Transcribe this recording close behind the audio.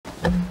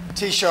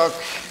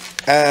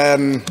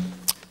Taoiseach,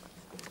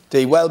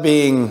 the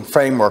wellbeing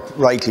framework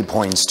rightly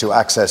points to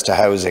access to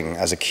housing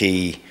as a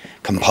key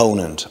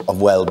component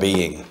of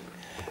wellbeing.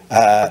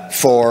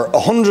 For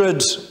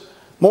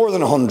more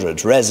than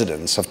 100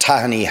 residents of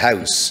Tahani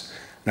House,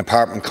 an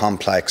apartment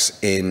complex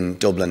in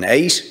Dublin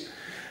 8,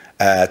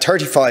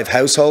 35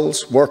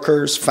 households,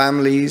 workers,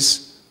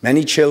 families,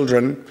 many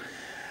children,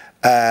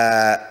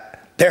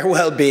 their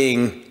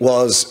well-being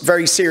was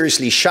very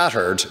seriously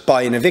shattered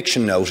by an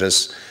eviction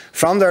notice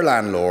from their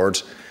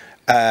landlord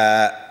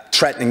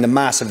threatening the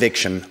mass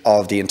eviction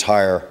of the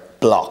entire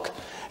block.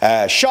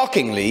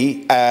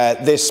 Shockingly,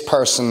 this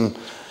person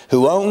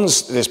who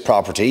owns this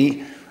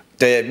property,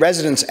 the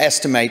residents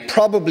estimate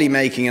probably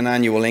making an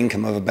annual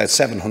income of about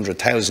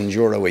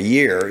 €700,000 a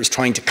year, is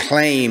trying to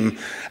claim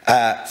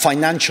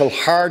financial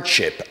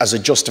hardship as a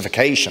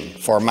justification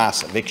for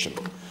mass eviction,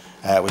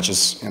 which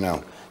is,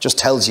 just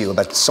tells you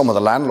about some of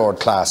the landlord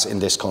class in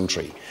this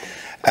country.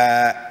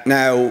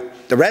 Now,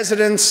 the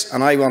residents,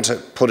 and I want to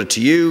put it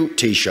to you,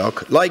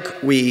 Taoiseach,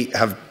 like we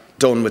have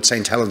done with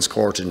St Helens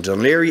Court in Dún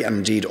Laoghaire and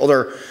indeed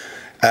other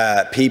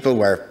people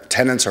where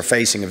tenants are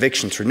facing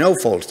eviction through no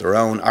fault of their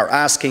own, are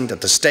asking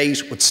that the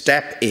state would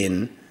step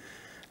in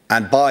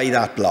and buy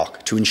that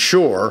block to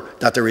ensure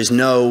that there is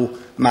no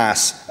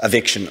mass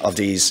eviction of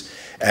these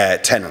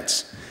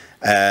tenants.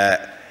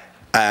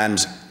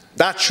 And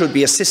that should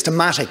be a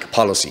systematic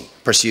policy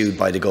pursued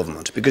by the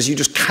government, because you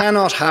just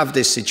cannot have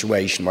this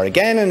situation where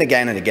again and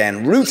again and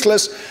again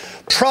ruthless,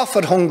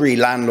 profit-hungry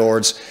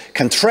landlords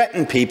can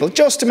threaten people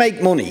just to make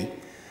money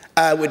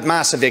with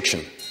mass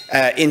eviction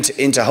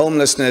into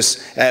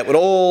homelessness, with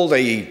all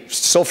the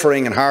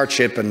suffering and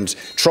hardship and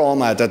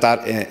trauma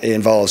that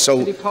involves.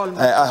 So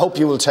I hope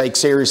you will take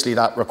seriously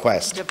that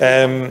request.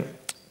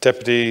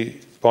 Deputy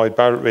Boyd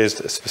Barrett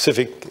raised a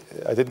specific,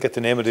 I didn't get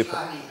the name of the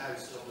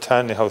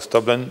Tahani House,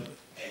 Dublin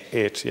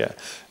 8, yeah.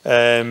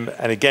 And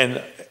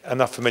again, I'm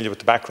not familiar with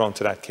the background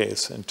to that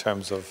case in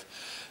terms of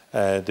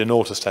the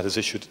notice that is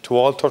issued to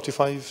all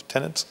 35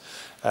 tenants.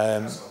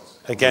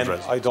 Again,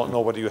 I don't know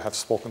whether you have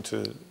spoken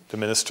to the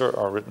Minister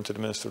or written to the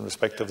Minister in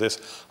respect of this.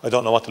 I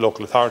don't know what the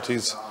local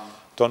authorities,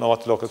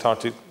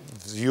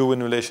 view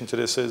in relation to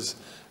this is.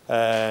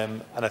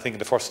 And I think in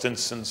the first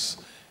instance,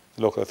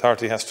 the local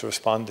authority has to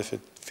respond if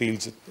it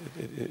feels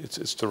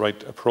it's the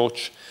right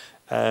approach,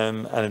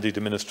 and indeed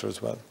the Minister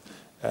as well.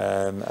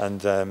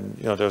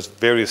 There's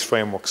various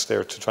frameworks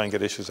there to try and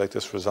get issues like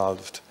this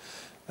resolved.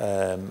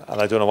 And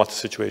I don't know what the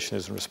situation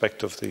is in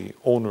respect of the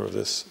owner of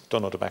this.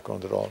 Don't know the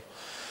background at all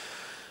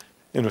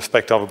in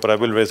respect of it, but I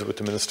will raise it with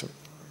the Minister.